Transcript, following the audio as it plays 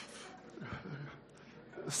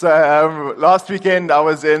Last weekend I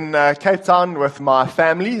was in Cape Town with my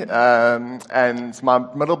family, and my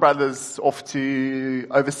middle brother's off to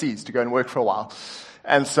overseas to go and work for a while.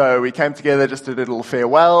 And so we came together, just did a little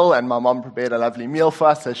farewell, and my mom prepared a lovely meal for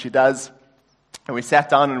us, as she does. And we sat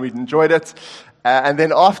down and we enjoyed it. And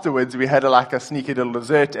then afterwards we had a sneaky little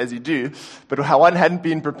dessert, as you do, but one hadn't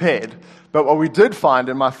been prepared. But what we did find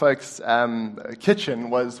in my folks' kitchen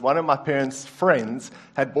was one of my parents' friends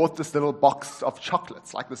had bought this little box of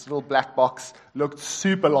chocolates, like this little black box, looked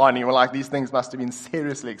super liney. We're like, these things must have been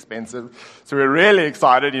seriously expensive. So we were really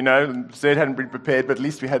excited, dessert hadn't been prepared, but at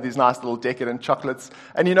least we had these nice little decadent chocolates.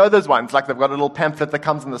 And those ones, like they've got a little pamphlet that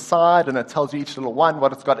comes on the side and it tells you each little one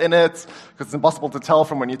what it's got in it, because it's impossible to tell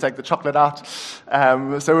from when you take the chocolate out.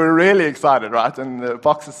 So we were really excited, right? And the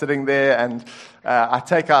box is sitting there, and I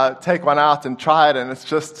take one out and try it, and it's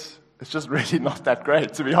just really not that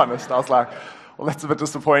great, to be honest. I was like, well, that's a bit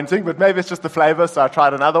disappointing, but maybe it's just the flavor. So I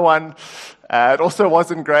tried another one. It also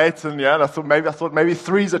wasn't great, and I thought maybe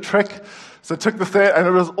three's a trick. So I took the third, and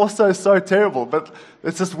it was also so terrible. But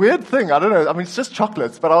it's this weird thing. I don't know. I mean, it's just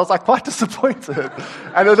chocolates, but I was quite disappointed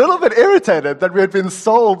and a little bit irritated that we had been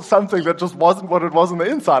sold something that just wasn't what it was on the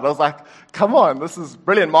inside. I was like, come on, this is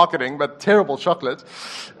brilliant marketing, but terrible chocolate.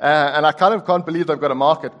 And I kind of can't believe they've got a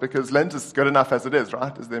market, because Lindt is good enough as it is,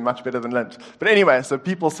 right? They're much better than Lindt. But anyway, so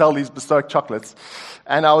people sell these bespoke chocolates.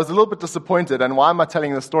 And I was a little bit disappointed. And why am I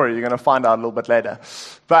telling the story? You're going to find out a little bit later.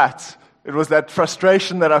 But it was that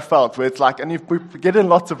frustration that I felt, where it's like, and we get in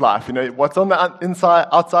lots of life, what's on the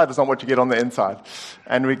outside is not what you get on the inside.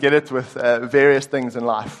 And we get it with various things in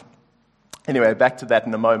life. Anyway, back to that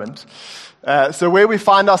in a moment. So where we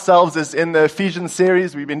find ourselves is in the Ephesians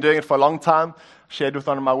series. We've been doing it for a long time. I shared with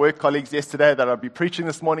one of my work colleagues yesterday that I'll be preaching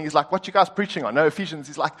this morning. He's like, what you guys preaching on? No, Ephesians.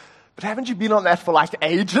 He's like, but haven't you been on that for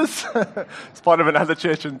ages? It's part of another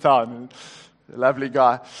church in town. Lovely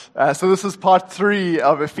guy. So this is part 3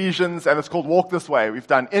 of Ephesians, and it's called Walk This Way. We've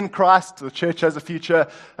done in Christ, the church has a future.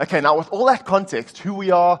 Okay, now with all that context, who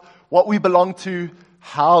we are, what we belong to,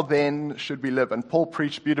 how then should we live? And Paul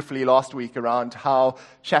preached beautifully last week around how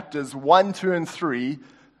chapters 1, 2, and 3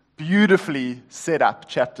 beautifully set up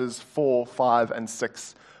chapters 4, 5, and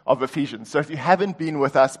 6 of Ephesians. So if you haven't been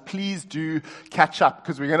with us, please do catch up,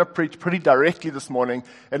 because we're going to preach pretty directly this morning.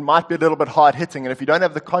 It might be a little bit hard-hitting, and if you don't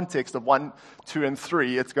have the context of 1, 2, and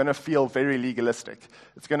 3, it's going to feel very legalistic.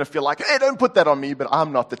 It's going to feel like, hey, don't put that on me, but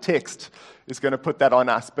I'm not. The text is going to put that on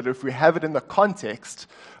us. But if we have it in the context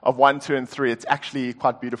of 1, 2, and 3, it's actually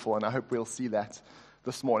quite beautiful, and I hope we'll see that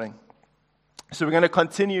this morning. So we're going to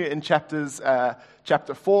continue in chapter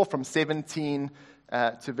 4 from 17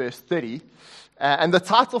 to verse 30. And the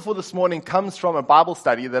title for this morning comes from a Bible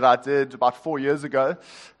study that I did about 4 years ago.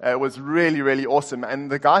 It was really, really awesome. And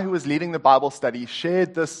the guy who was leading the Bible study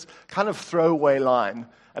shared this kind of throwaway line.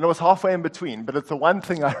 And it was halfway in between, but it's the one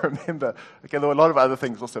thing I remember. Okay, there were a lot of other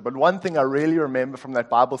things also, but one thing I really remember from that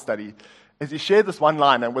Bible study is he shared this one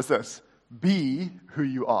line, and it was this: be who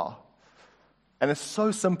you are. And it's so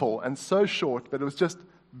simple and so short, but it was just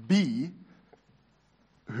be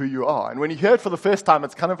who you are. And when you hear it for the first time,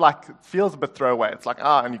 it's kind of like, it feels a bit throwaway. It's like,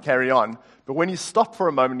 and you carry on. But when you stop for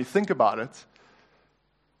a moment and you think about it,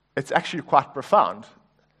 it's actually quite profound.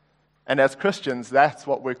 And as Christians, that's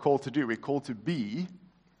what we're called to do. We're called to be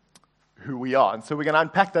who we are. And so we're going to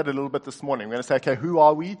unpack that a little bit this morning. We're going to say, okay, who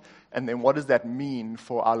are we? And then what does that mean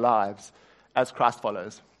for our lives as Christ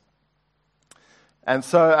followers? And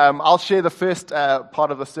so I'll share the first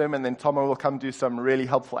part of the sermon, then Tomo will come do some really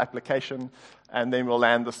helpful application, and then we'll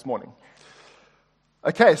land this morning.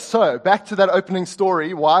 Okay, so back to that opening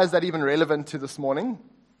story. Why is that even relevant to this morning?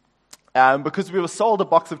 Because we were sold a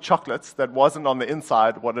box of chocolates that wasn't on the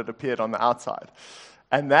inside what it appeared on the outside.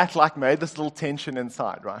 And that made this little tension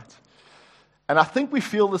inside, right? And I think we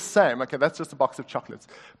feel the same. Okay, that's just a box of chocolates.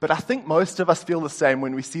 But I think most of us feel the same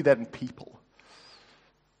when we see that in people.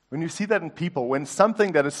 When you see that in people, when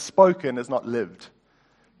something that is spoken is not lived.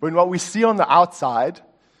 When what we see on the outside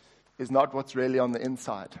is not what's really on the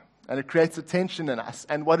inside. And it creates a tension in us.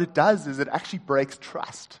 And what it does is it actually breaks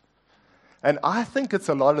trust. And I think it's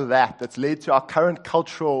a lot of that that's led to our current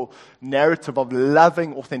cultural narrative of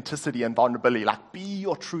loving authenticity and vulnerability. Like, be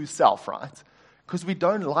your true self, right? Because we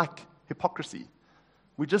don't like hypocrisy.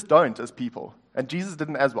 We just don't as people. And Jesus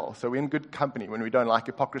didn't as well. So we're in good company when we don't like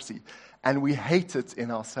hypocrisy. And we hate it in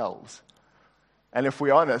ourselves. And if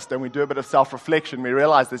we're honest and we do a bit of self-reflection, we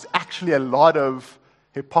realize there's actually a lot of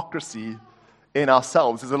hypocrisy in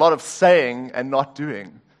ourselves. There's a lot of saying and not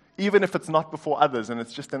doing, even if it's not before others and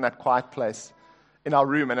it's just in that quiet place in our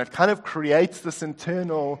room. And it kind of creates this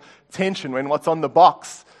internal tension when what's on the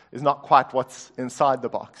box is not quite what's inside the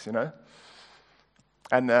box,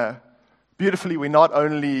 And beautifully, we're not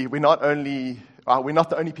the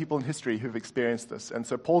only people in history who've experienced this. And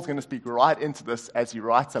so Paul's going to speak right into this as he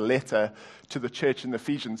writes a letter to the church in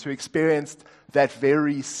Ephesians who experienced that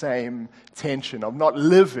very same tension of not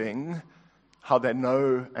living how they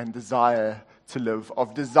know and desire to live,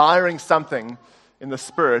 of desiring something in the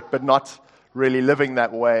spirit, but not really living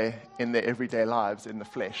that way in their everyday lives in the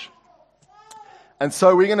flesh. And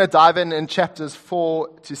so we're going to dive in chapters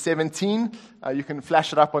 4 to 17. You can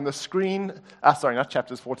flash it up on the screen. Sorry, not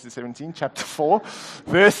chapters 4 to 17, chapter 4.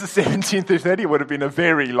 Verses 17 through 30 would have been a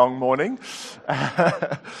very long morning.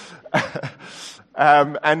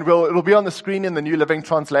 And it'll be on the screen in the New Living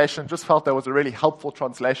Translation. Just felt that was a really helpful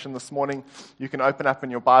translation this morning. You can open up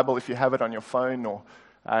in your Bible if you have it on your phone or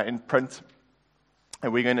in print.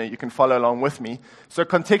 And you can follow along with me. So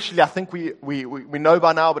contextually, I think we know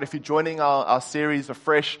by now, but if you're joining our series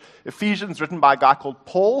afresh, Ephesians, written by a guy called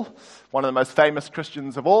Paul, one of the most famous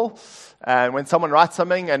Christians of all. And when someone writes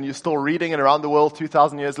something and you're still reading it around the world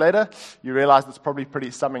 2,000 years later, you realize it's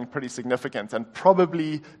probably something pretty significant and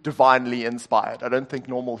probably divinely inspired. I don't think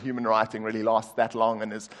normal human writing really lasts that long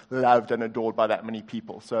and is loved and adored by that many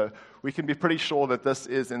people. So we can be pretty sure that this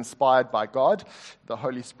is inspired by God, the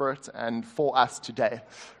Holy Spirit, and for us today.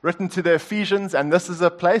 Written to the Ephesians, and this is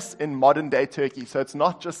a place in modern-day Turkey. So it's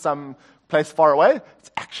not just some place far away. It's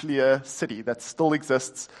actually a city that still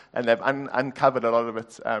exists, and they've uncovered a lot of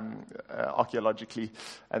it archaeologically.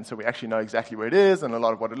 And so we actually know exactly where it is and a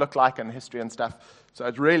lot of what it looked like and history and stuff. So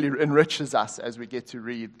it really enriches us as we get to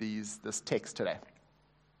read this text today.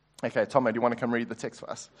 Okay, Tomo, do you want to come read the text for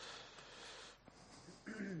us?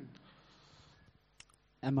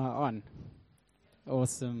 Am I on?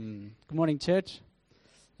 Awesome. Good morning, church.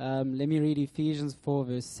 Let me read Ephesians 4,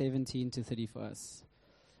 verse 17 to 30 for us.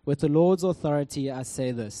 With the Lord's authority, I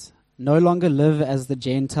say this: no longer live as the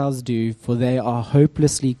Gentiles do, for they are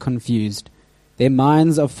hopelessly confused. Their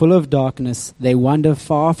minds are full of darkness. They wander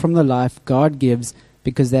far from the life God gives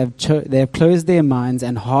because they have closed their minds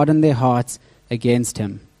and hardened their hearts against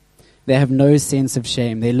Him. They have no sense of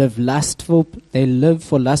shame. They live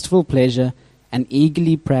for lustful pleasure and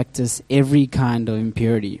eagerly practice every kind of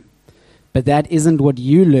impurity. But that isn't what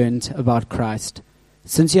you learned about Christ.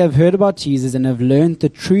 Since you have heard about Jesus and have learned the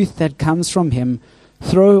truth that comes from Him,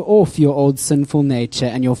 throw off your old sinful nature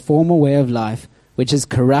and your former way of life, which is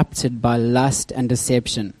corrupted by lust and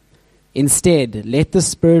deception. Instead, let the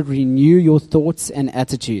Spirit renew your thoughts and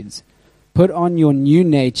attitudes. Put on your new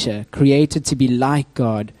nature, created to be like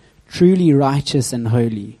God, truly righteous and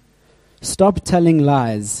holy. Stop telling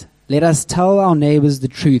lies. Let us tell our neighbors the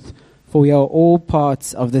truth, for we are all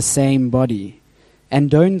parts of the same body. And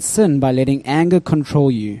don't sin by letting anger control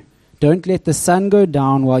you. Don't let the sun go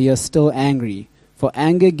down while you're still angry, for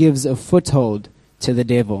anger gives a foothold to the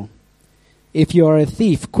devil. If you are a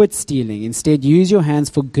thief, quit stealing. Instead, use your hands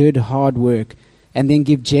for good, hard work, and then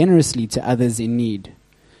give generously to others in need.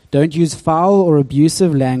 Don't use foul or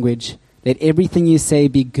abusive language. Let everything you say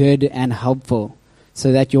be good and helpful,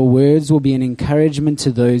 so that your words will be an encouragement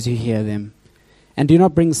to those who hear them. And do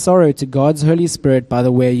not bring sorrow to God's Holy Spirit by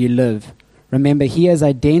the way you live. Remember, He has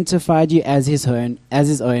identified you as His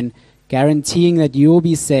own, guaranteeing that you will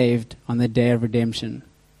be saved on the day of redemption.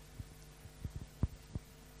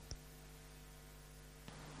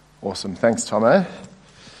 Awesome. Thanks, Tomo.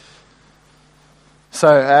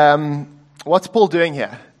 So, what's Paul doing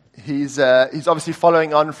here? He's obviously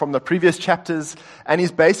following on from the previous chapters, and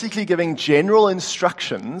he's basically giving general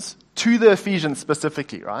instructions to the Ephesians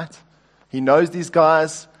specifically, right? He knows these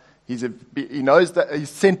guys. He knows that he's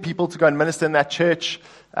sent people to go and minister in that church.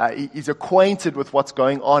 He's acquainted with what's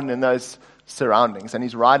going on in those surroundings, and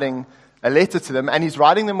he's writing a letter to them, and he's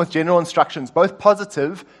writing them with general instructions, both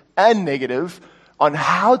positive and negative, on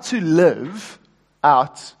how to live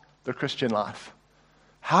out the Christian life.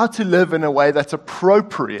 How to live in a way that's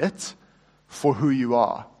appropriate for who you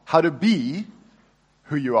are. How to be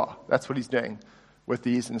who you are. That's what he's doing with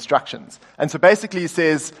these instructions. And so basically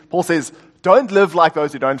Paul says, don't live like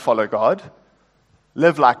those who don't follow God.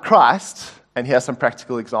 Live like Christ. And here's some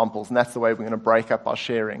practical examples. And that's the way we're going to break up our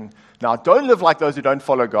sharing. Now, don't live like those who don't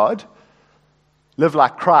follow God. Live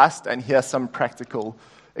like Christ. And here's some practical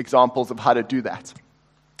examples of how to do that.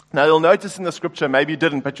 Now, you'll notice in the scripture, maybe you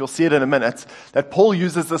didn't, but you'll see it in a minute, that Paul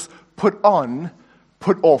uses this put on,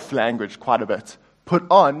 put off language quite a bit. Put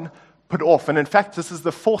on, put off. And in fact, this is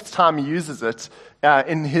the fourth time he uses it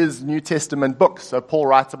in his New Testament books. So Paul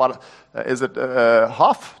writes about,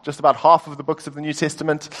 just about half of the books of the New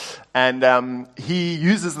Testament. And he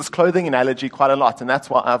uses this clothing analogy quite a lot. And that's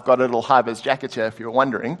why I've got a little high-vis jacket here, if you're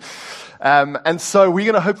wondering. And so we're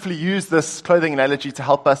going to hopefully use this clothing analogy to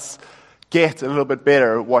help us get a little bit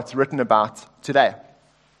better what's written about today.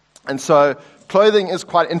 And so clothing is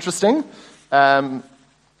quite interesting.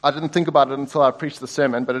 I didn't think about it until I preached the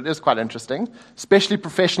sermon, but it is quite interesting, especially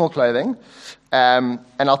professional clothing. And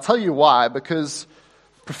I'll tell you why, because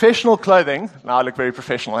professional clothing, now I look very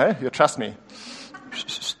professional, eh? You trust me.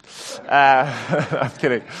 I'm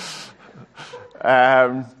kidding.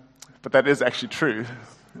 But that is actually true.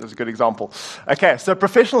 That's a good example. Okay, so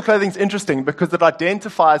professional clothing is interesting because it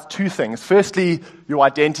identifies two things. Firstly, your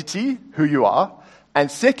identity, who you are, and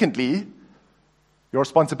secondly, your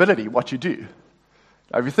responsibility, what you do.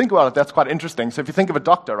 Now, if you think about it, that's quite interesting. So if you think of a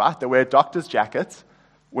doctor, right, they wear a doctor's jacket.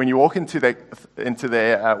 When you walk into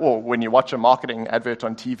their or when you watch a marketing advert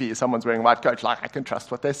on TV, someone's wearing a white coat, like, I can trust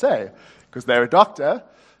what they say because they're a doctor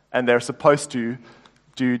and they're supposed to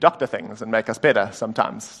do doctor things and make us better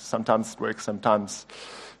sometimes. Sometimes it works, sometimes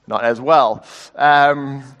not as well.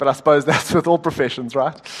 But I suppose that's with all professions,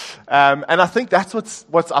 right? And I think that's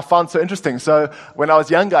what's I found so interesting. So when I was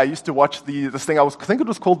younger, I used to watch this thing. I think it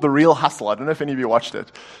was called The Real Hustle. I don't know if any of you watched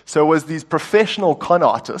it. So it was these professional con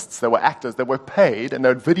artists. They were actors. They were paid, and they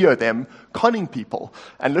would video them conning people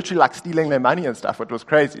and literally like stealing their money and stuff. It was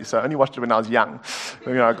crazy. So I only watched it when I was young.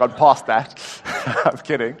 I got past that. I'm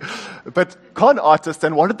kidding. But con artists,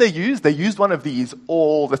 and what did they use? They used one of these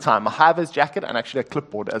all the time, a high-vis jacket and actually a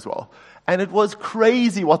clipboard as well. And it was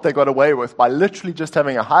crazy what they got away with by literally just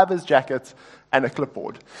having a high-vis jacket and a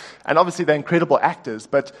clipboard. And obviously they're incredible actors,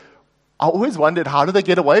 but I always wondered, how do they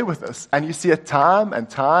get away with this? And you see it time and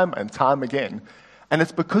time and time again. And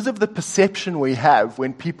it's because of the perception we have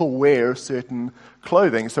when people wear certain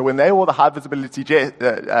clothing. So when they wore the high-visibility jacket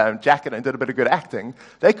and did a bit of good acting,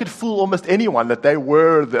 they could fool almost anyone that they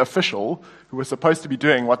were the official who was supposed to be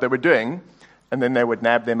doing what they were doing, and then they would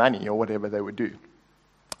nab their money or whatever they would do.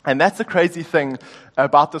 And that's the crazy thing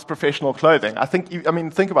about this professional clothing.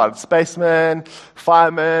 Think about it. Spacemen,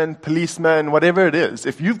 firemen, policemen, whatever it is.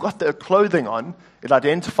 If you've got the clothing on, it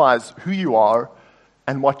identifies who you are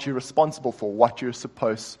and what you're responsible for, what you're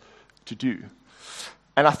supposed to do.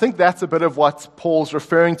 And I think that's a bit of what Paul's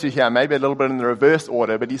referring to here, maybe a little bit in the reverse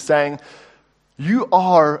order, but he's saying, you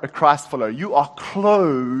are a Christ follower. You are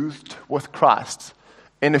clothed with Christ.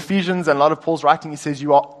 In Ephesians and a lot of Paul's writing, he says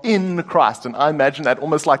you are in Christ. And I imagine that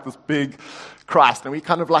almost like this big Christ. And we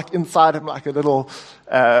kind of like inside him like a little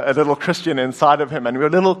Christian inside of him. And we're a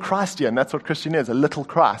little Christian. That's what Christian is, a little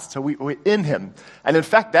Christ. So we're in him. And in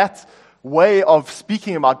fact, that way of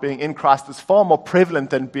speaking about being in Christ is far more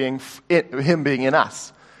prevalent than him being in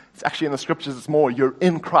us. It's actually in the scriptures, it's more you're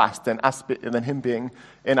in Christ than him being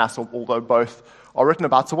in us, although both are written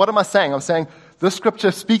about. So what am I saying? I'm saying this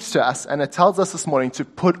scripture speaks to us, and it tells us this morning to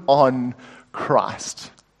put on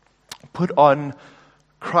Christ. Put on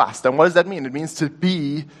Christ. And what does that mean? It means to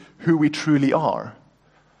be who we truly are.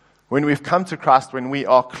 When we've come to Christ, when we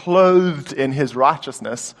are clothed in his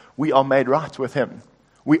righteousness, we are made right with him.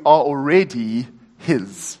 We are already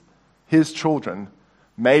his children,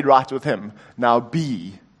 made right with him. Now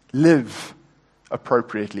live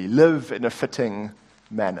appropriately, live in a fitting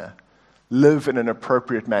manner, live in an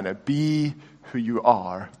appropriate manner, be who you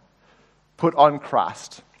are. Put on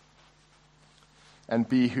Christ and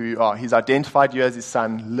be who you are. He's identified you as his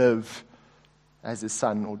son, live as his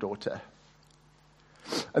son or daughter.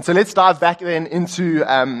 And so let's dive back then into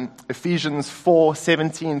Ephesians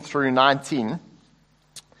 4:17 through 19.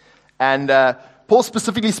 And Paul's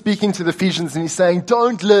specifically speaking to the Ephesians, and he's saying,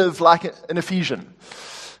 don't live like an Ephesian.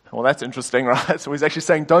 Well, that's interesting, right? So he's actually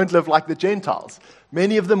saying, don't live like the Gentiles.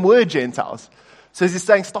 Many of them were Gentiles. So he's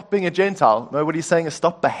saying, stop being a Gentile. No, what he's saying is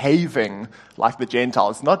stop behaving like the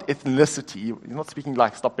Gentiles, not ethnicity. He's not speaking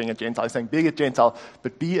like stop being a Gentile. He's saying be a Gentile,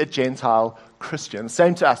 but be a Gentile Christian.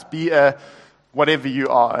 Same to us. Be a whatever you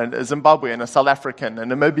are, a Zimbabwean, a South African, a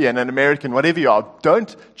Namibian, an American, whatever you are.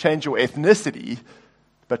 Don't change your ethnicity,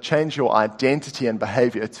 but change your identity and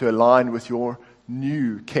behavior to align with your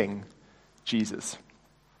new King, Jesus.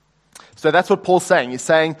 So that's what Paul's saying. He's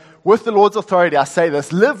saying, with the Lord's authority, I say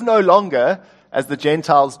this, live no longer as the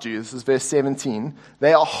Gentiles do. This is verse 17.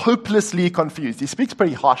 They are hopelessly confused. He speaks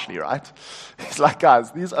pretty harshly, right? He's like,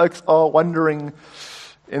 guys, these oaks are wandering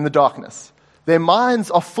in the darkness. Their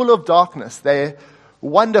minds are full of darkness. They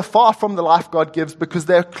wander far from the life God gives because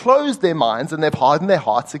they've closed their minds and they've hardened their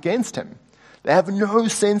hearts against him. They have no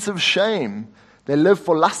sense of shame. They live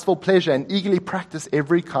for lustful pleasure and eagerly practice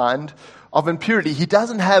every kind of impurity. He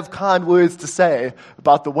doesn't have kind words to say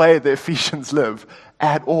about the way the Ephesians live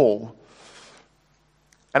at all.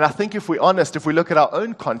 And I think if we're honest, if we look at our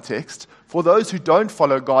own context, for those who don't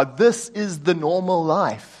follow God, this is the normal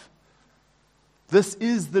life. This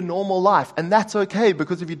is the normal life, and that's okay,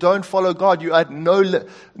 because if you don't follow God, you had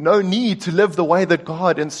no need to live the way that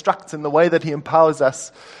God instructs and the way that He empowers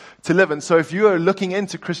us to live. And so if you are looking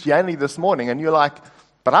into Christianity this morning and you're like,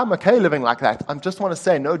 but I'm okay living like that, I just want to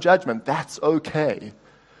say, no judgment, that's okay.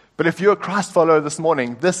 But if you're a Christ follower this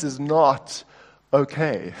morning, this is not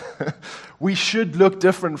okay. We should look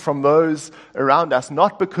different from those around us,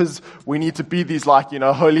 not because we need to be these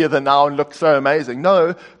holier than thou and look so amazing.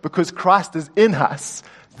 No, because Christ is in us.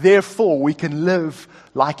 Therefore, we can live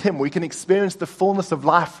like Him. We can experience the fullness of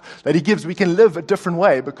life that He gives. We can live a different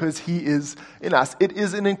way because He is in us. It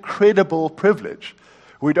is an incredible privilege.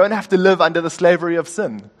 We don't have to live under the slavery of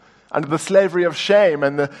sin, under the slavery of shame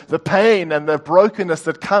and the pain and the brokenness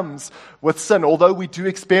that comes with sin, although we do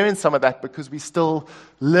experience some of that because we still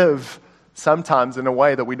live sometimes in a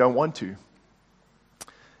way that we don't want to.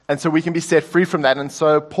 And so we can be set free from that. And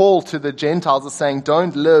so Paul to the Gentiles is saying,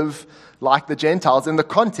 don't live like the Gentiles. In the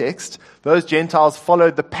context, those Gentiles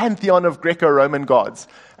followed the pantheon of Greco-Roman gods.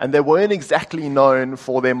 And they weren't exactly known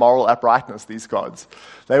for their moral uprightness, these gods.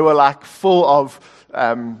 They were full of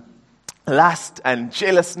lust and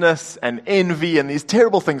jealousness and envy and these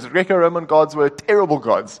terrible things. The Greco-Roman gods were terrible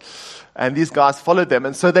gods. And these guys followed them.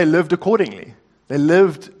 And so they lived accordingly. They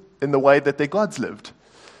lived in the way that their gods lived.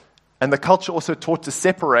 And the culture also taught to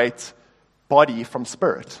separate body from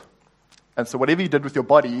spirit. And so whatever you did with your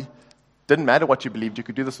body, didn't matter what you believed, you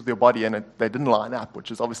could do this with your body, and they didn't line up,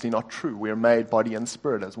 which is obviously not true. We are made body and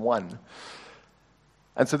spirit as one.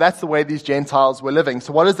 And so that's the way these Gentiles were living.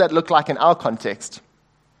 So what does that look like in our context?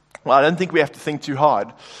 Well, I don't think we have to think too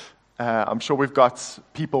hard. I'm sure we've got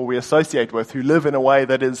people we associate with who live in a way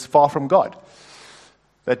that is far from God,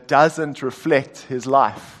 that doesn't reflect His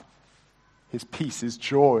life, His peace, His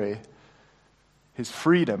joy, His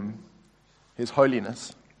freedom, His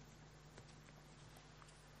holiness.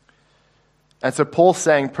 And so Paul's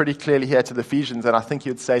saying pretty clearly here to the Ephesians, and I think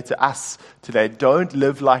he would say to us today, don't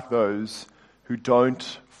live like those who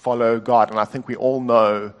don't follow God. And I think we all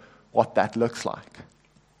know what that looks like.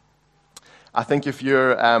 I think if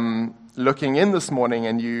you're looking in this morning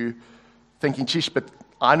and you thinking, "Sheesh, but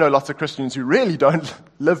I know lots of Christians who really don't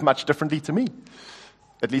live much differently to me."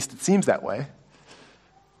 At least it seems that way.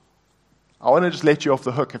 I want to just let you off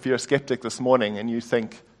the hook if you're a skeptic this morning and you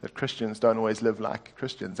think that Christians don't always live like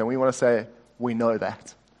Christians. And we want to say, we know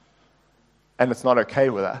that. And it's not okay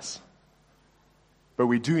with us. But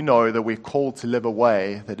we do know that we're called to live a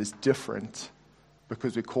way that is different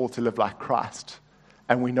because we're called to live like Christ.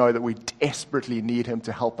 And we know that we desperately need Him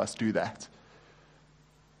to help us do that.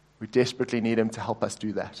 We desperately need Him to help us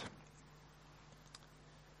do that.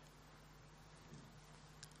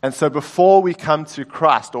 And so before we come to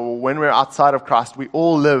Christ, or when we're outside of Christ, we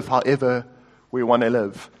all live however we want to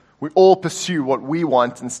live. We all pursue what we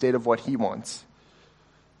want instead of what He wants.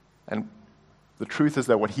 And the truth is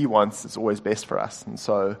that what He wants is always best for us. And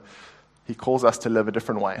so He calls us to live a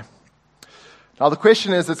different way. Now the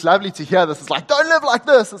question is, it's lovely to hear this. It's like, don't live like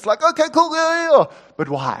this. It's like, okay, cool. Yeah. But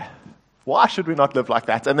why? Why should we not live like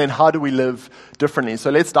that? And then how do we live differently?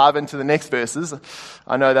 So let's dive into the next verses.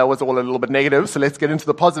 I know that was all a little bit negative, so let's get into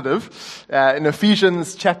the positive. In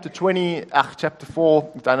Ephesians chapter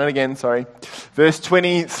 4, done it again, sorry. Verse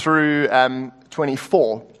 20 through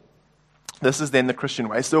 24. This is then the Christian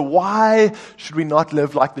way. So why should we not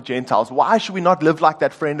live like the Gentiles? Why should we not live like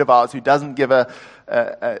that friend of ours who doesn't give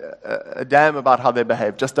a damn about how they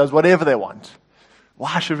behave, just does whatever they want?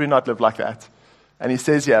 Why should we not live like that? And he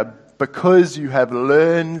says here, because you have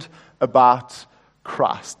learned about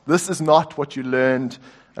Christ. This is not what you learned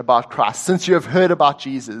about Christ. Since you have heard about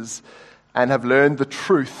Jesus and have learned the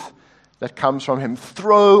truth that comes from Him,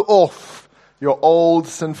 throw off your old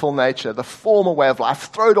sinful nature, the former way of life.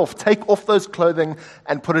 Throw it off. Take off those clothing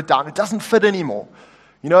and put it down. It doesn't fit anymore.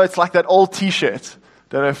 You know, it's like that old T-shirt.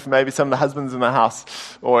 Don't know if maybe some of the husbands in the house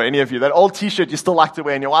or any of you, that old T-shirt you still like to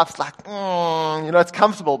wear and your wife's like, it's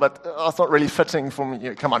comfortable, but it's not really fitting for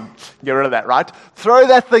me. Come on, get rid of that, right? Throw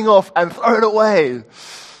that thing off and throw it away.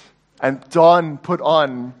 And put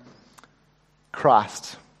on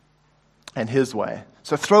Christ and His way.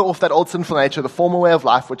 So throw off that old sinful nature, the former way of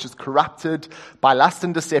life, which is corrupted by lust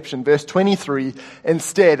and deception. Verse 23,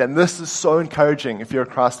 instead, and this is so encouraging if you're a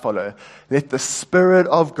Christ follower, let the Spirit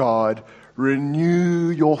of God renew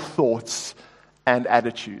your thoughts and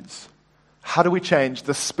attitudes. How do we change?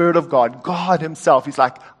 The Spirit of God, God Himself, He's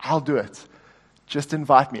like, I'll do it. Just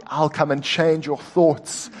invite me. I'll come and change your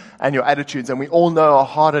thoughts and your attitudes. And we all know how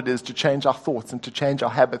hard it is to change our thoughts and to change our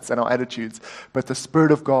habits and our attitudes. But the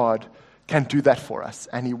Spirit of God can do that for us.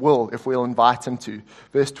 And He will if we'll invite Him to.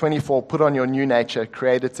 Verse 24, put on your new nature,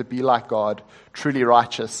 created to be like God, truly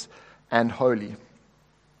righteous and holy.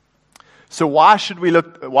 So why should we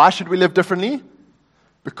live differently?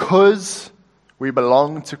 Because we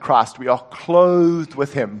belong to Christ. We are clothed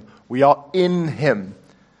with Him. We are in Him.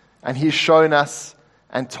 And He's shown us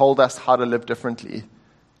and told us how to live differently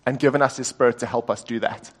and given us His Spirit to help us do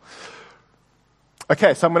that.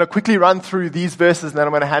 Okay, so I'm going to quickly run through these verses and then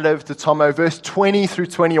I'm going to hand over to Tomo. Verse 20 through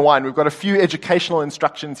 21. We've got a few educational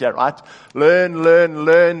instructions here, right? Learn, learn,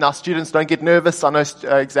 learn. Now, students, don't get nervous. I know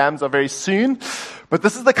exams are very soon. But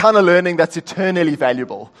this is the kind of learning that's eternally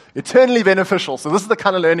valuable, eternally beneficial. So this is the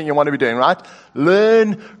kind of learning you want to be doing, right?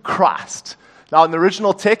 Learn Christ. Now, in the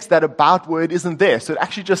original text, that about word isn't there. So it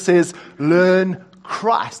actually just says learn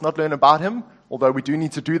Christ, not learn about Him. Although we do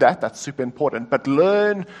need to do that. That's super important. But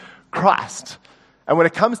learn Christ. And when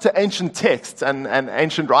it comes to ancient texts and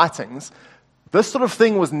ancient writings, this sort of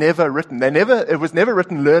thing was never written. It was never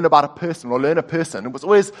written, learn about a person or learn a person. It was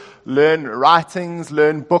always learn writings,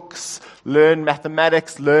 learn books, learn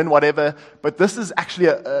mathematics, learn whatever. But this is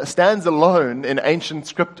actually stands alone in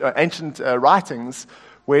ancient writings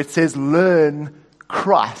where it says learn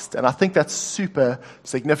Christ. And I think that's super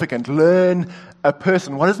significant. Learn a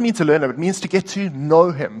person. What does it mean to learn him? It means to get to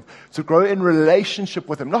know him, to grow in relationship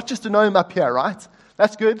with him, not just to know him up here, right?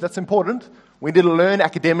 That's good. That's important. We need to learn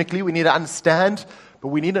academically. We need to understand, but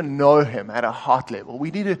we need to know him at a heart level. We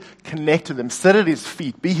need to connect with him, sit at his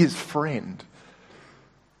feet, be his friend.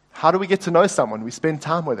 How do we get to know someone? We spend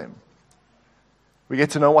time with him. We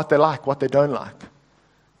get to know what they like, what they don't like,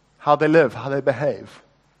 how they live, how they behave,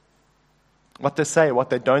 what they say, what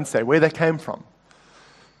they don't say, where they came from.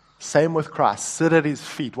 Same with Christ. Sit at his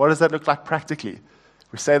feet. What does that look like practically?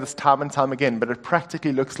 We say this time and time again, but it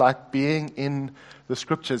practically looks like being in the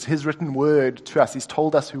Scriptures, His written word to us. He's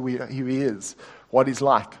told us who He is, what He's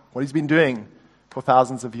like, what He's been doing for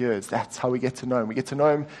thousands of years. That's how we get to know Him. We get to know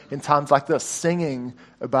Him in times like this, singing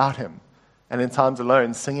about Him, and in times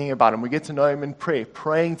alone, singing about Him. We get to know Him in prayer,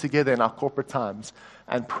 praying together in our corporate times,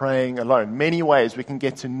 and praying alone. Many ways we can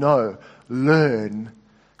get to know, learn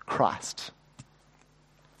Christ.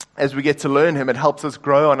 As we get to learn Him, it helps us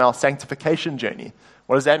grow on our sanctification journey.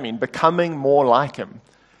 What does that mean? Becoming more like Him.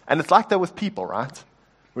 And it's like that with people, right?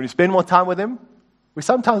 When you spend more time with Him, we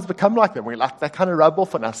sometimes become like them. They kind of rub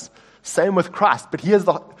off on us. Same with Christ. But He is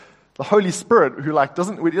the Holy Spirit who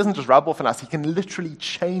doesn't just rub off on us. He can literally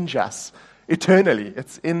change us eternally.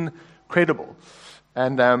 It's incredible.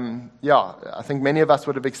 And I think many of us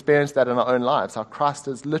would have experienced that in our own lives, how Christ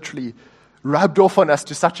has literally rubbed off on us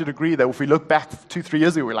to such a degree that if we look back 2-3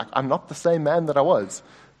 years ago, we're like, I'm not the same man that I was.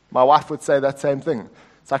 My wife would say that same thing.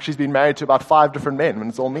 It's like she's been married to about 5 different men, and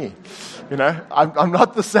it's all me. You know, I'm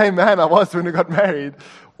not the same man I was when we got married,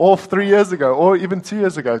 or 3 years ago, or even 2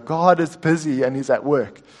 years ago. God is busy and He's at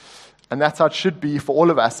work. And that's how it should be for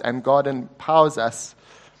all of us, and God empowers us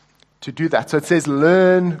to do that. So it says,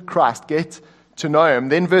 learn Christ, get to know Him.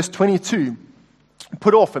 Then verse 22,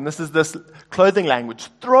 put off, and this is this clothing language,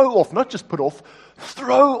 throw off, not just put off,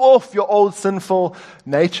 throw off your old sinful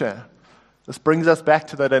nature. This brings us back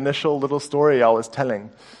to that initial little story I was telling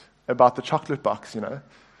about the chocolate box, you know.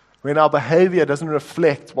 When our behavior doesn't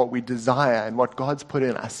reflect what we desire and what God's put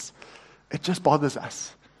in us, it just bothers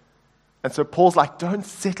us. And so Paul's like, don't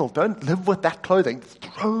settle, don't live with that clothing,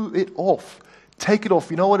 throw it off, take it off.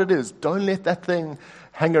 You know what it is? Don't let that thing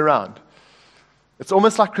hang around. It's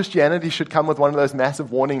almost like Christianity should come with one of those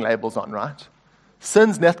massive warning labels on, right?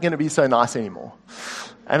 Sin's not going to be so nice anymore.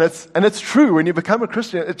 And it's true. When you become a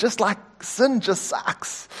Christian, it's just like sin just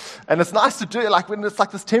sucks. And it's nice to do it, like when it's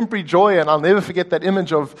like this temporary joy, and I'll never forget that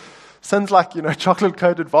image of sin's like, you know,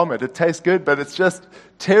 chocolate-coated vomit. It tastes good, but it's just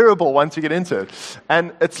terrible once you get into it.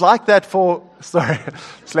 And it's like that sorry,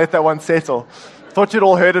 just let that one settle. Thought you'd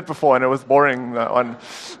all heard it before, and it was boring, that one.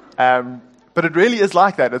 But it really is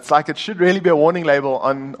like that. It's like it should really be a warning label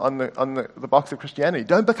on the box of Christianity.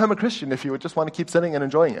 Don't become a Christian if you would just want to keep sitting and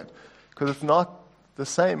enjoying it, because it's not the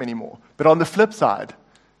same anymore. But on the flip side,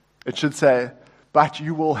 it should say, but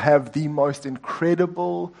you will have the most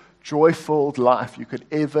incredible, joyful life you could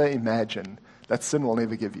ever imagine that sin will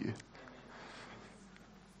never give you.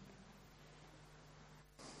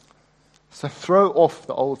 So throw off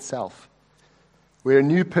the old self. We're a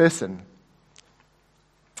new person.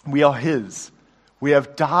 We are His. We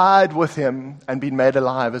have died with Him and been made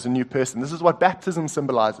alive as a new person. This is what baptism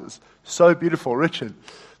symbolizes. So beautiful. Richard,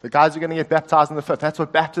 the guys who are going to get baptized in the 5th, that's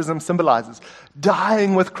what baptism symbolizes.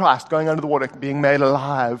 Dying with Christ, going under the water, being made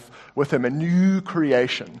alive with Him, a new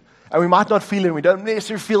creation. And we might not feel it, we don't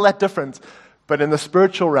necessarily feel that difference, but in the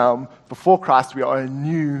spiritual realm, before Christ, we are a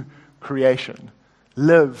new creation.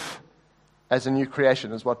 Live as a new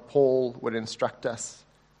creation is what Paul would instruct us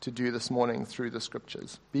to do this morning through the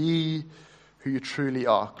scriptures. Be who you truly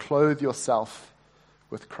are. Clothe yourself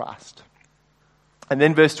with Christ. And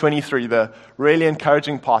then verse 23, the really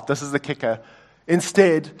encouraging part. This is the kicker.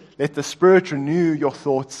 Instead, let the Spirit renew your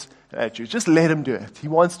thoughts and attitudes. Just let Him do it. He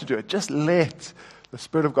wants to do it. Just let the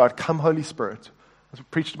Spirit of God come, Holy Spirit. We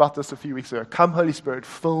preached about this a few weeks ago. Come, Holy Spirit,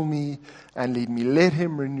 fill me and lead me. Let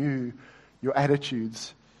Him renew your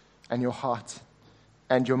attitudes and your heart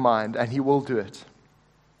and your mind, and He will do it.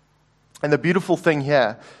 And the beautiful thing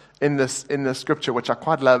here in this scripture, which I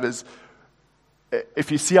quite love, is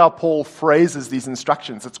if you see how Paul phrases these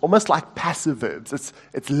instructions, it's almost like passive verbs.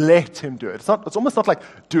 It's let Him do it. It's almost not like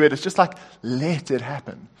do it. It's just like let it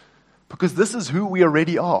happen. Because this is who we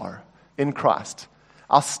already are in Christ.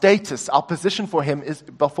 Our status, our position before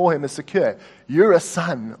Him is secure. You're a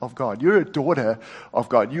son of God. You're a daughter of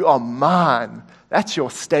God. You are mine. That's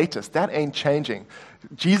your status. That ain't changing.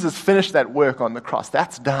 Jesus finished that work on the cross.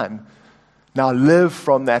 That's done. Now live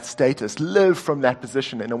from that status. Live from that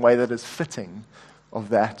position in a way that is fitting of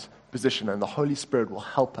that position. And the Holy Spirit will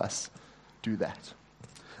help us do that.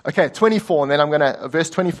 Okay, 24, and then verse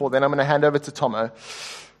 24, then I'm going to hand over to Tomo.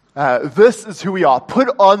 This is who we are. Put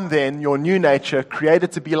on then your new nature,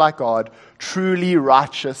 created to be like God, truly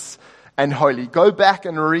righteous and holy. Go back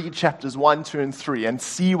and read chapters 1, 2, and 3 and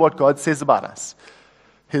see what God says about us,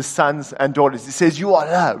 His sons and daughters. He says, you are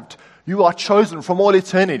loved. You are chosen from all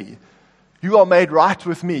eternity. You are made right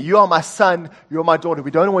with me. You are my son. You are my daughter. We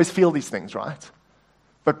don't always feel these things, right?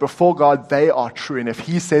 But before God, they are true. And if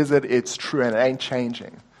He says it, it's true and it ain't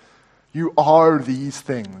changing. You are these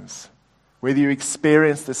things. Whether you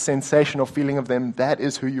experience the sensation or feeling of them, that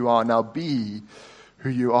is who you are. Now be who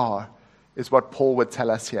you are, is what Paul would tell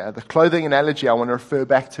us here. The clothing analogy I want to refer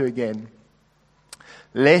back to again.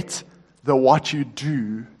 Let the what you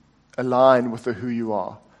do align with the who you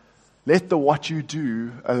are. Let the what you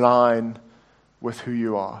do align with who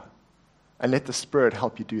you are. And let the Spirit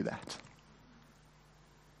help you do that.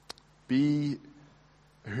 Be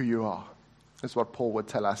who you are, is what Paul would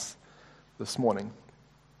tell us this morning.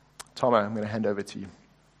 Tomo, I'm going to hand over to you.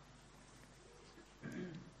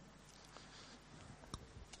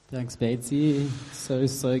 Thanks, Batesy.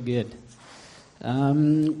 So good.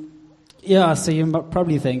 So you're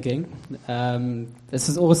probably thinking, this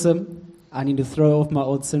is awesome. I need to throw off my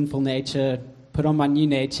old sinful nature, put on my new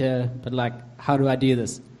nature, but how do I do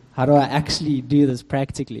this? How do I actually do this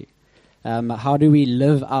practically? How do we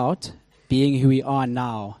live out being who we are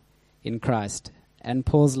now in Christ? And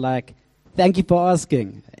Paul's like, thank you for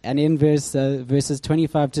asking. And in verses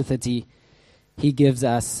 25 to 30, he gives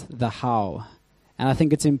us the how. And I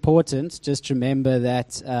think it's important just to remember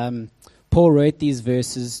that Paul wrote these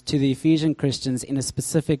verses to the Ephesian Christians in a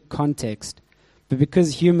specific context. But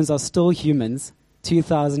because humans are still humans,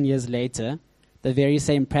 2,000 years later, the very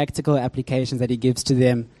same practical applications that he gives to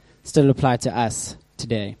them still apply to us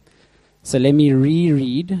today. So let me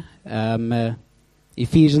reread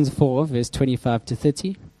Ephesians 4, verse 25 to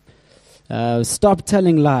 30. Stop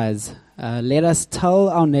telling lies. Let us tell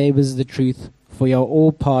our neighbors the truth, for you are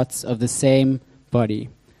all parts of the same body.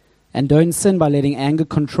 And don't sin by letting anger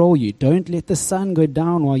control you. Don't let the sun go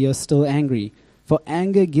down while you're still angry, for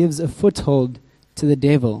anger gives a foothold to the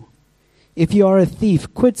devil. If you are a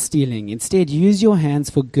thief, quit stealing. Instead, use your hands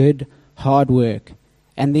for good, hard work,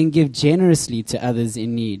 and then give generously to others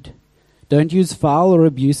in need. Don't use foul or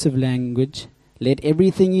abusive language. Let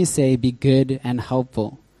everything you say be good and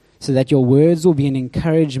helpful, so that your words will be an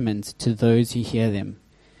encouragement to those who hear them.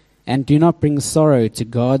 And do not bring sorrow to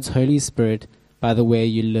God's Holy Spirit by the way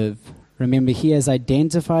you live. Remember, He has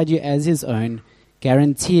identified you as His own,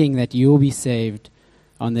 guaranteeing that you will be saved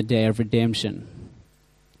on the day of redemption.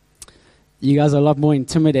 You guys are a lot more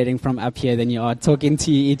intimidating from up here than you are talking to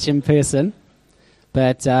you each in person.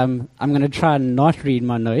 But I'm going to try and not read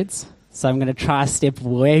my notes. So I'm going to try to step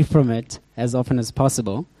away from it as often as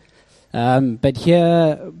possible. But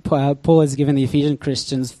here, Paul has given the Ephesian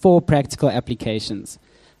Christians 4 practical applications.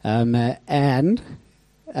 And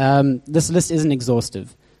this list isn't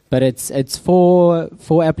exhaustive, but it's 4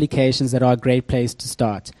 applications that are a great place to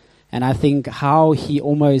start. And I think how he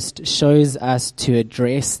almost shows us to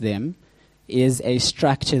address them is a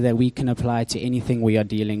structure that we can apply to anything we are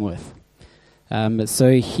dealing with. So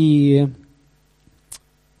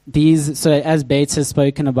as Bates has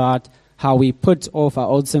spoken about how we put off our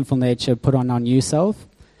old sinful nature, put on our new self,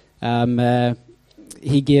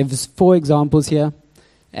 he gives 4 examples here.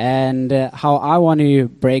 And how I want to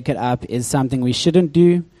break it up is something we shouldn't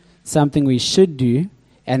do, something we should do,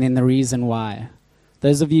 and then the reason why.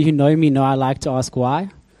 Those of you who know me know I like to ask why.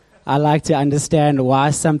 I like to understand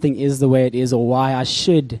why something is the way it is or why I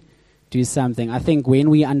should do something, I think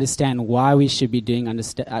when we understand why we should be doing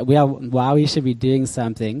why we should be doing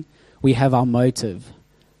something, we have our motive.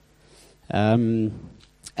 And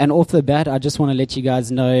off the bat, I just want to let you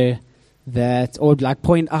guys know that, or like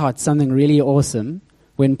point out something really awesome.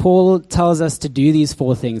 When Paul tells us to do these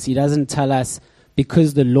 4 things, he doesn't tell us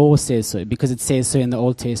because the law says so, because it says so in the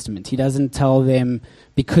Old Testament. He doesn't tell them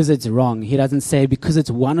because it's wrong. He doesn't say because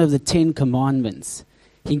it's one of the 10 commandments.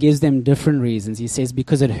 He gives them different reasons. He says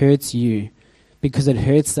because it hurts you, because it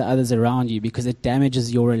hurts the others around you, because it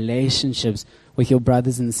damages your relationships with your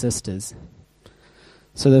brothers and sisters.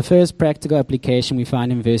 So the first practical application we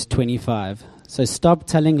find in verse 25. So stop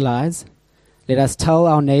telling lies. Let us tell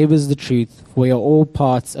our neighbors the truth. We are all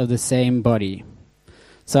parts of the same body.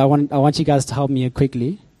 So I want you guys to help me here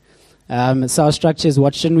quickly. So our structure is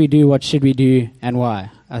what shouldn't we do, what should we do, and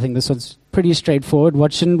why. I think this one's pretty straightforward.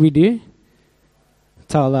 What shouldn't we do?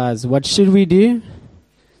 Tell lies. What should we do?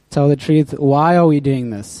 Tell the truth. Why are we doing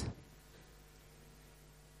this?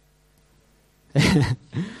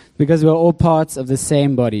 Because we're all parts of the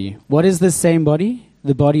same body. What is the same body?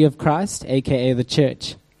 The body of Christ, a.k.a. the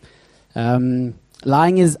church.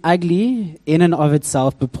 Lying is ugly in and of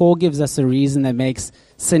itself, but Paul gives us a reason that makes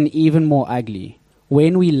sin even more ugly.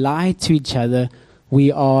 When we lie to each other,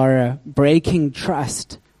 we are breaking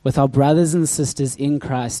trust with our brothers and sisters in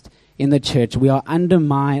Christ in the church. We are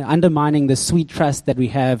undermining the sweet trust that we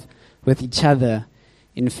have with each other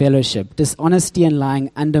in fellowship. Dishonesty and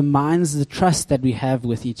lying undermines the trust that we have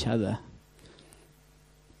with each other.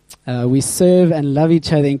 We serve and love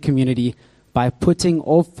each other in community by putting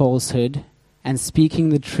off falsehood and speaking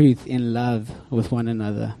the truth in love with one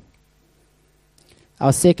another.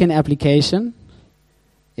 Our second application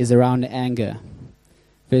is around anger.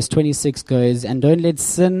 Verse 26 goes, and don't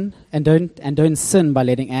sin by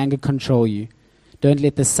letting anger control you. Don't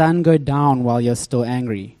let the sun go down while you're still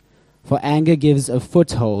angry, for anger gives a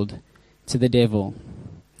foothold to the devil.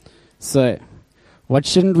 So, what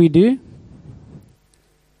shouldn't we do?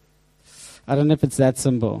 I don't know if it's that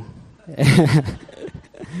simple.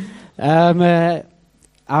 I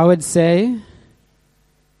would say,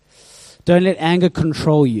 don't let anger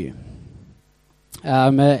control you.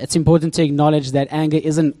 It's important to acknowledge that anger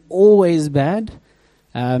isn't always bad.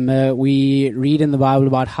 We read in the Bible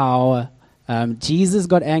about how Jesus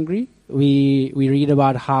got angry. We read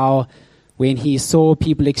about how when he saw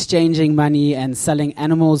people exchanging money and selling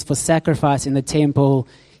animals for sacrifice in the temple,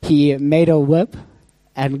 he made a whip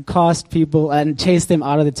and cast people and chased them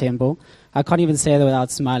out of the temple. I can't even say that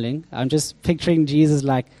without smiling. I'm just picturing Jesus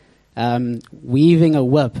like weaving a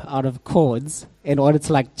whip out of cords in order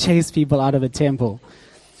to like chase people out of a temple.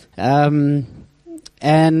 And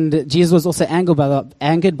Jesus was also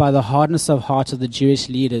angered by the hardness of heart of the Jewish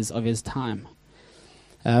leaders of his time.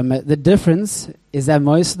 The difference is that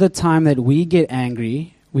most of the time that we get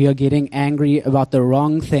angry, we are getting angry about the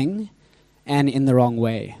wrong thing and in the wrong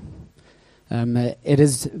way. It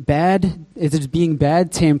is being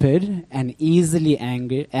bad-tempered and easily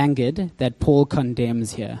angered that Paul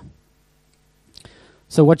condemns here.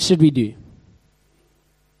 So what should we do?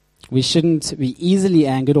 We shouldn't be easily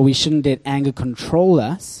angered, or we shouldn't let anger control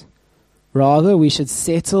us. Rather, we should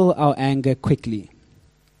settle our anger quickly.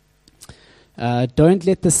 Don't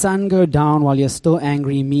let the sun go down while you're still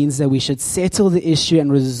angry means that we should settle the issue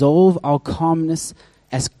and resolve our calmness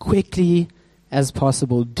as quickly as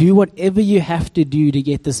possible. Do whatever you have to do to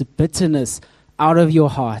get this bitterness out of your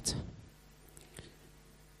heart.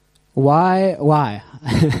 Why?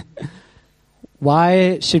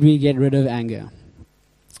 Why should we get rid of anger?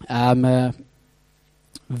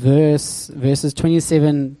 Verses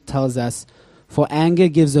 27 tells us, for anger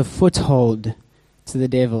gives a foothold to the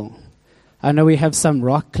devil. I know we have some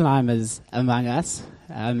rock climbers among us,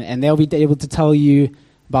 and they'll be able to tell you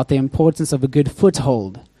about the importance of a good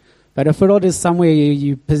foothold. But a foothold is somewhere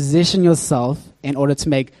you position yourself in order to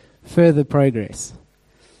make further progress.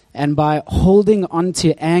 And by holding on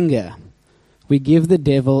to anger, we give the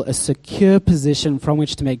devil a secure position from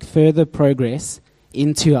which to make further progress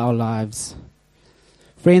into our lives.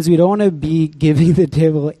 Friends, we don't want to be giving the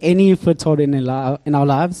devil any foothold in our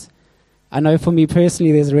lives. I know for me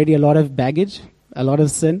personally, there's already a lot of baggage, a lot of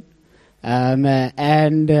sin, and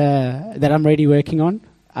that I'm already working on.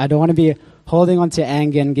 I don't want to be holding on to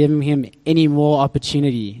anger and giving him any more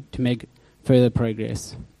opportunity to make further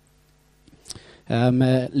progress.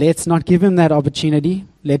 Let's not give him that opportunity.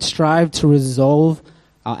 Let's strive to resolve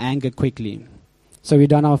our anger quickly. So we've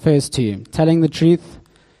done our first two, telling the truth,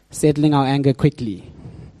 settling our anger quickly.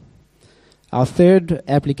 Our third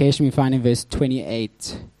application we find in verse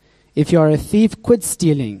 28. If you are a thief, quit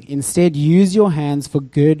stealing. Instead, use your hands for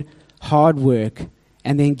good, hard work,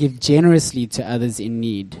 and then give generously to others in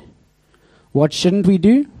need. What shouldn't we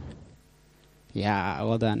do? Yeah,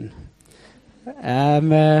 well done.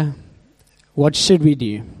 What should we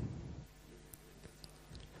do?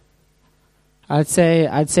 I'd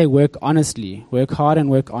say work honestly. Work hard and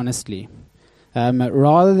work honestly.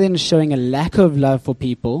 Rather than showing a lack of love for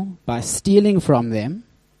people by stealing from them,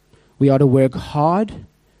 we are to work hard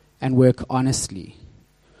and work honestly.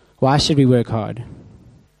 Why should we work hard?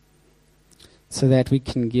 So that we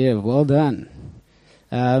can give. Well done.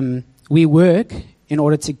 We work in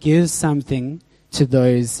order to give something to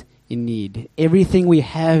those in need. Everything we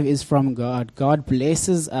have is from God. God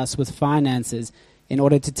blesses us with finances in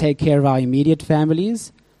order to take care of our immediate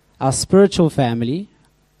families, our spiritual family,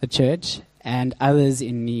 the church, and others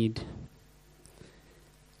in need.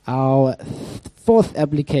 Our fourth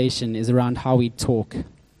application is around how we talk.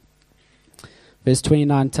 Verse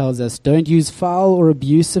 29 tells us, "Don't use foul or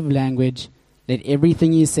abusive language. Let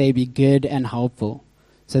everything you say be good and helpful,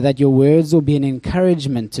 so that your words will be an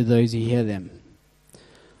encouragement to those who hear them."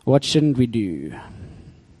 What shouldn't we do?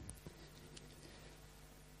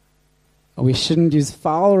 We shouldn't use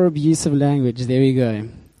foul or abusive language. There we go.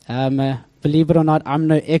 Believe it or not, I'm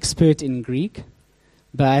no expert in Greek,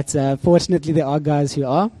 but fortunately there are guys who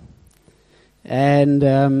are. And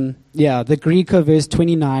the Greek of verse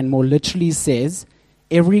 29 more literally says,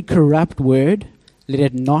 "Every corrupt word, let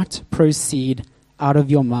it not proceed out of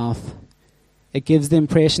your mouth." It gives the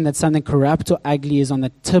impression that something corrupt or ugly is on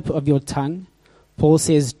the tip of your tongue. Paul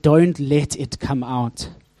says, don't let it come out.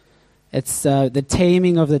 It's the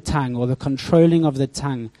taming of the tongue, or the controlling of the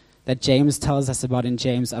tongue, that James tells us about in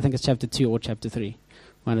James. I think it's chapter 2 or chapter 3,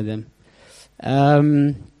 one of them.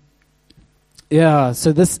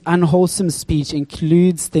 So this unwholesome speech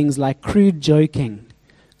includes things like crude joking,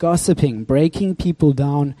 gossiping, breaking people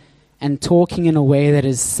down, and talking in a way that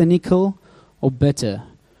is cynical or bitter.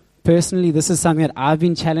 Personally, this is something that I've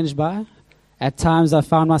been challenged by. At times, I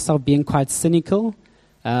found myself being quite cynical,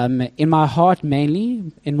 in my heart mainly,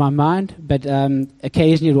 in my mind, but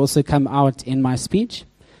occasionally it will also come out in my speech.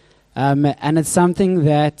 And it's something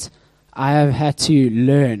that I have had to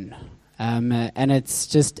learn. And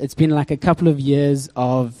it's been like a couple of years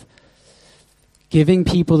of giving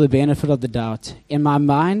people the benefit of the doubt in my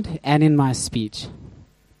mind and in my speech.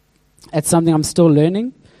 It's something I'm still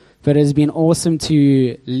learning, but it's been awesome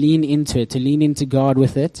to lean into it, to lean into God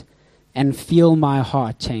with it, and feel my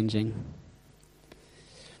heart changing.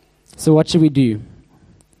 So what should we do?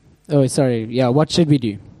 What should we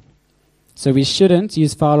do? So we shouldn't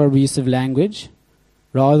use foul or abusive language.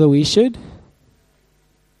 Rather, we should,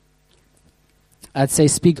 I'd say,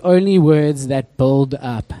 speak only words that build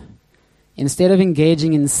up. Instead of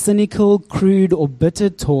engaging in cynical, crude, or bitter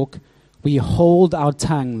talk, we hold our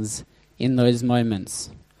tongues in those moments.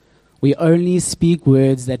 We only speak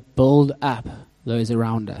words that build up those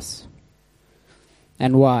around us.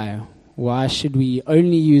 And why? Why should we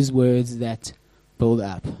only use words that build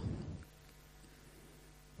up?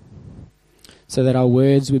 So that our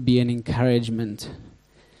words would be an encouragement.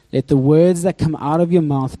 Let the words that come out of your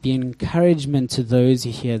mouth be an encouragement to those who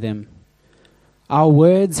hear them. Our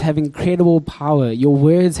words have incredible power. Your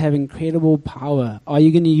words have incredible power. Are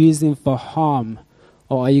you going to use them for harm,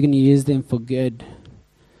 or are you going to use them for good?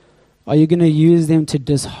 Are you going to use them to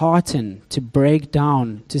dishearten, to break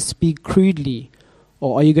down, to speak crudely?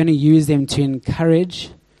 Or are you going to use them to encourage,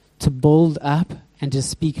 to build up, and to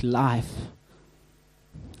speak life?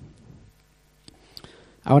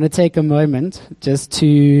 I want to take a moment just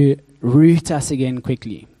to root us again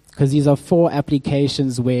quickly, because these are 4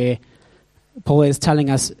 applications where Paul is telling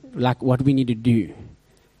us like what we need to do.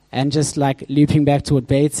 And just like looping back to what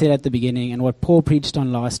Bates said at the beginning and what Paul preached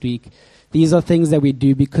on last week, these are things that we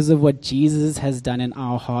do because of what Jesus has done in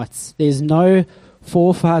our hearts. There's no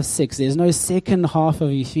 4, 5, 6. There's no second half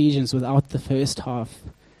of Ephesians without the first half.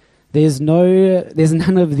 There's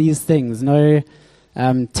none of these things. No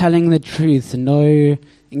telling the truth, no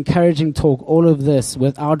encouraging talk, all of this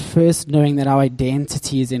without first knowing that our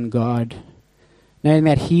identity is in God. Knowing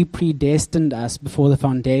that He predestined us before the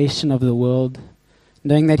foundation of the world.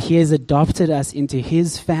 Knowing that He has adopted us into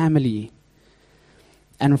His family.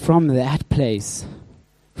 And from that place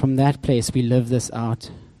we live this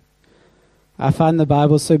out. I find the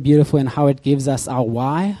Bible so beautiful in how it gives us our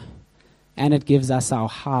why and it gives us our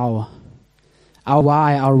how. Our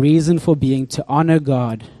why, our reason for being, to honor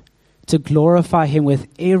God, to glorify Him with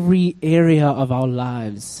every area of our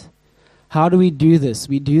lives. How do we do this?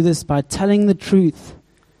 We do this by telling the truth,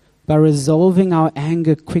 by resolving our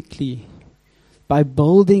anger quickly, by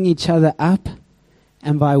building each other up,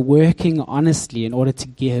 and by working honestly in order to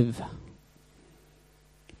give.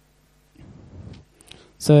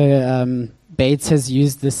 So Bates has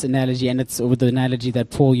used this analogy, and it's the analogy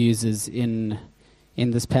that Paul uses in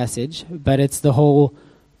this passage, but it's the whole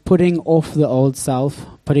putting off the old self,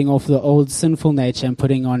 putting off the old sinful nature, and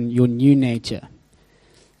putting on your new nature.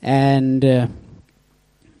 And this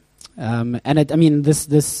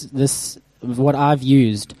what I've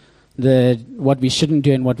used, what we shouldn't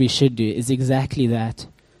do and what we should do, is exactly that.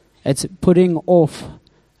 It's putting off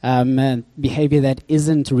behavior that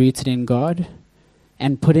isn't rooted in God,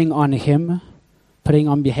 and putting on Him, putting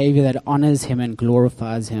on behavior that honors Him and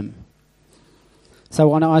glorifies Him. So I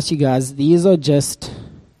want to ask you guys, these are just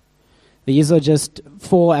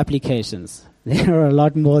 4 applications. There are a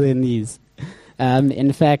lot more than these.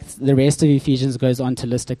 In fact, the rest of Ephesians goes on to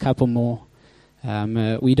list a couple more.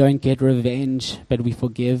 We don't get revenge, but we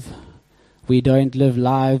forgive. We don't live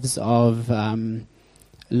lives of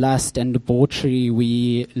lust and debauchery.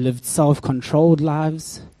 We live self-controlled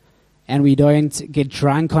lives. And we don't get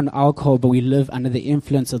drunk on alcohol, but we live under the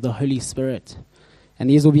influence of the Holy Spirit. And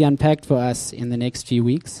these will be unpacked for us in the next few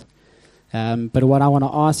weeks. But what I want to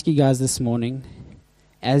ask you guys this morning,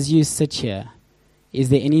 as you sit here, is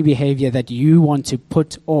there any behavior that you want to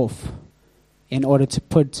put off in order to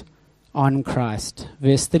put on Christ?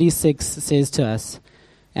 Verse 36 says to us,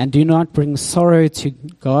 "And do not bring sorrow to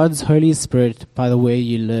God's Holy Spirit by the way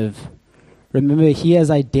you live. Remember, He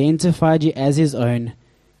has identified you as His own,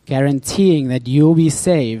 guaranteeing that you'll be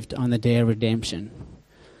saved on the day of redemption."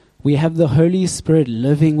 We have the Holy Spirit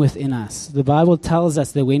living within us. The Bible tells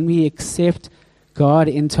us that when we accept God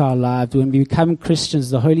into our lives, when we become Christians,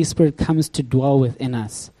 the Holy Spirit comes to dwell within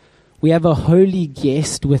us. We have a holy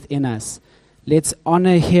guest within us. Let's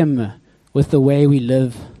honor Him with the way we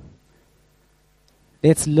live.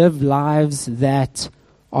 Let's live lives that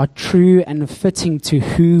are true and fitting to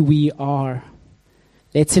who we are.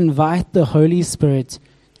 Let's invite the Holy Spirit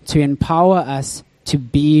to empower us to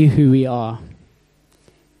be who we are.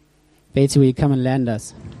 Betty, will you come and land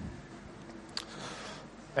us?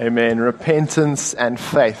 Amen. Repentance and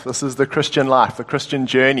faith. This is the Christian life, the Christian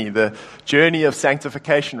journey, the journey of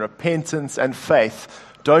sanctification, repentance and faith.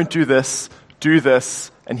 Don't do this,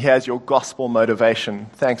 and here's your gospel motivation.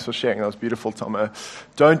 Thanks for sharing. That was beautiful, Tomo.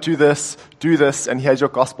 Don't do this, and here's your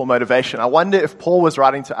gospel motivation. I wonder if Paul was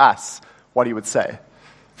writing to us, what he would say.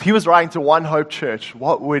 If he was writing to One Hope Church,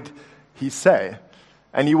 what would he say?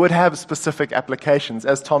 And he would have specific applications,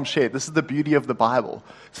 as Tom shared. This is the beauty of the Bible.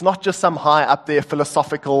 It's not just some high up there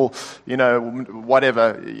philosophical,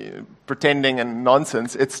 whatever, pretending and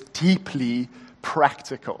nonsense. It's deeply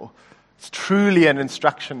practical. It's truly an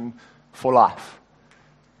instruction for life.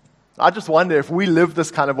 I just wonder if we lived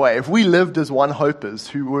this kind of way, if we lived as One Hopers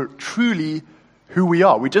who were truly who we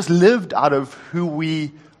are, we just lived out of who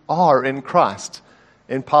we are in Christ,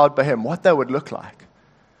 empowered by Him, what that would look like.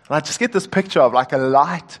 And I just get this picture of like a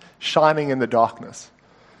light shining in the darkness.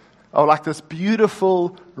 Of like this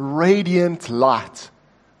beautiful, radiant light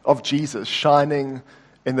of Jesus shining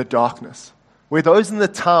in the darkness. Where those in the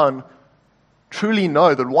town truly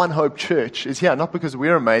know that One Hope Church is here, not because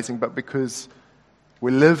we're amazing, but because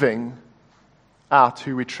we're living out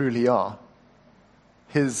who we truly are.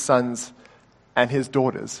 His sons and His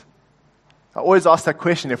daughters. I always ask that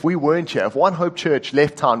question, if we weren't here, if One Hope Church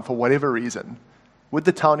left town for whatever reason, would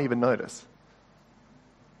the town even notice?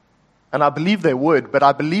 And I believe they would, but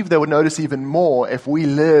I believe they would notice even more if we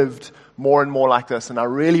lived more and more like this. And I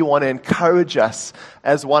really want to encourage us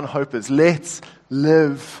as One Hopers. Let's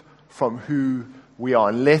live from who we are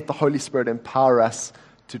and let the Holy Spirit empower us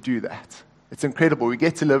to do that. It's incredible. We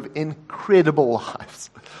get to live incredible lives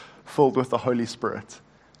filled with the Holy Spirit.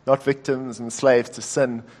 Not victims and slaves to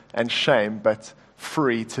sin and shame, but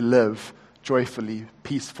free to live joyfully,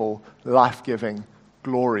 peaceful, life-giving,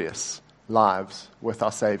 glorious lives with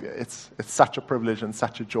our Savior. It's such a privilege and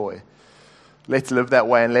such a joy. Let's live that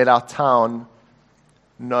way and let our town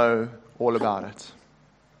know all about it.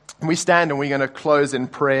 We stand and we're going to close in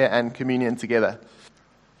prayer and communion together.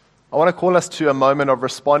 I want to call us to a moment of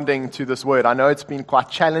responding to this word. I know it's been quite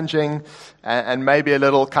challenging and maybe a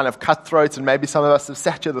little kind of cutthroat, and maybe some of us have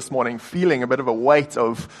sat here this morning feeling a bit of a weight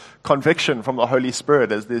of conviction from the Holy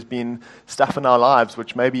Spirit as there's been stuff in our lives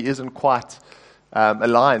which maybe isn't quite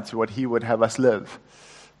aligned to what He would have us live.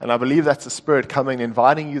 And I believe that's the Spirit coming,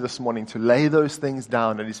 inviting you this morning to lay those things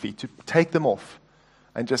down at His feet, to take them off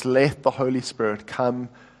and just let the Holy Spirit come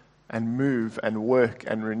and move and work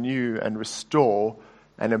and renew and restore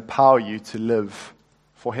and empower you to live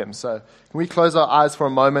for Him. So can we close our eyes for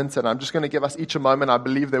a moment? And I'm just going to give us each a moment. I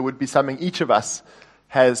believe there would be something each of us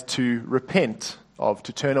has to repent of,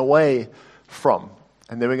 to turn away from.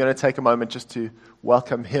 And then we're going to take a moment just to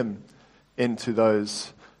welcome Him into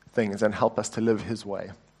those things and help us to live his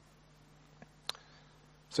way.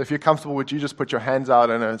 So if you're comfortable, would you just put your hands out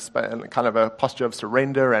in a kind of a posture of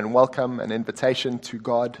surrender and welcome and invitation to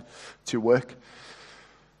God to work?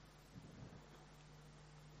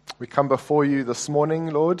 We come before you this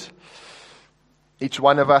morning, Lord. Each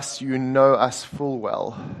one of us, you know us full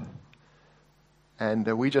well. And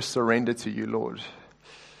we just surrender to you, Lord.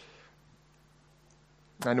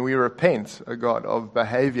 And we repent, O God, of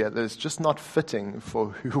behavior that is just not fitting for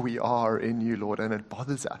who we are in you, Lord, and it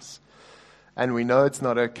bothers us. And we know it's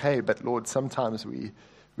not okay, but Lord, sometimes we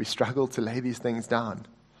struggle to lay these things down.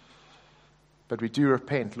 But we do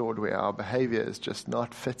repent, Lord, where our behavior is just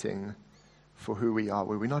not fitting for who we are,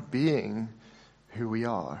 where we're not being who we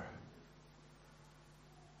are.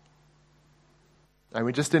 And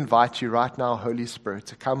we just invite you right now, Holy Spirit,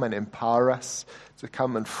 to come and empower us, to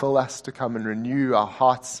come and fill us, to come and renew our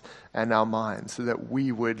hearts and our minds so that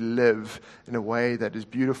we would live in a way that is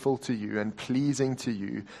beautiful to you and pleasing to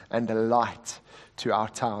you and a light to our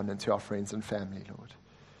town and to our friends and family, Lord.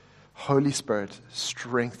 Holy Spirit,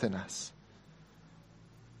 strengthen us.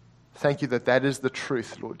 Thank you that is the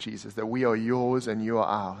truth, Lord Jesus, that we are yours and you are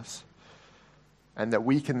ours, and that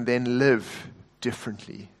we can then live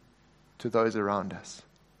differently to those around us.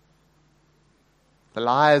 The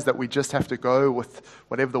lie is that we just have to go with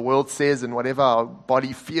whatever the world says and whatever our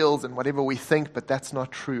body feels and whatever we think, but that's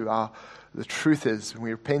not true. The truth is, when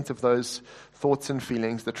we repent of those thoughts and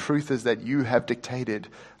feelings, the truth is that you have dictated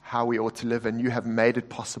how we ought to live and you have made it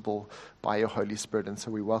possible by your Holy Spirit. And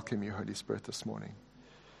so we welcome you, Holy Spirit, this morning.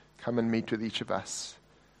 Come and meet with each of us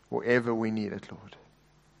wherever we need it, Lord.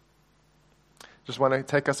 Just want to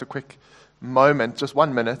take us a quick moment, just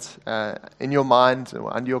 1 minute, in your mind,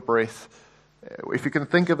 under your breath. If you can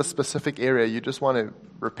think of a specific area you just want to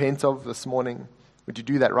repent of this morning, would you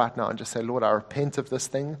do that right now and just say, Lord, I repent of this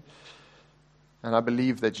thing, and I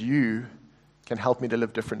believe that you can help me to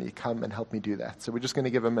live differently. Come and help me do that. So we're just going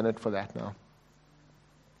to give a minute for that now.